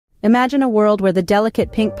Imagine a world where the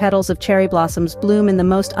delicate pink petals of cherry blossoms bloom in the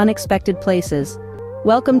most unexpected places.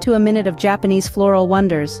 Welcome to a minute of Japanese floral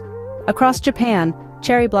wonders. Across Japan,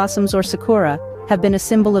 cherry blossoms or sakura have been a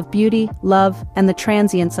symbol of beauty, love, and the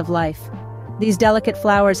transience of life. These delicate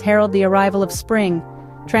flowers herald the arrival of spring,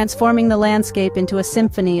 transforming the landscape into a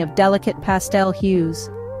symphony of delicate pastel hues.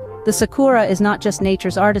 The sakura is not just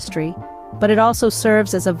nature's artistry, but it also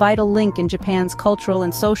serves as a vital link in Japan's cultural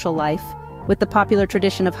and social life, with the popular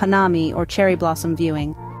tradition of hanami or cherry blossom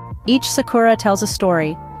viewing. Each sakura tells a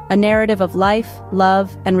story, a narrative of life,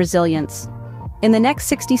 love, and resilience. In the next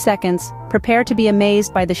 60 seconds, prepare to be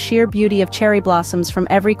amazed by the sheer beauty of cherry blossoms from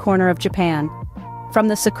every corner of Japan. From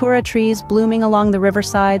the sakura trees blooming along the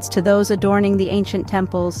riversides to those adorning the ancient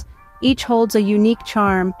temples, each holds a unique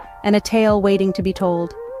charm and a tale waiting to be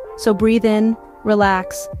told. So breathe in,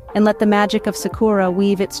 relax, and let the magic of sakura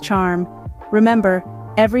weave its charm. Remember,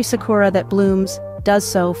 every sakura that blooms does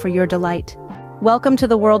so for your delight. Welcome to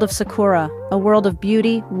the world of sakura, a world of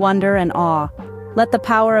beauty, wonder, and awe. Let the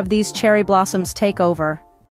power of these cherry blossoms take over.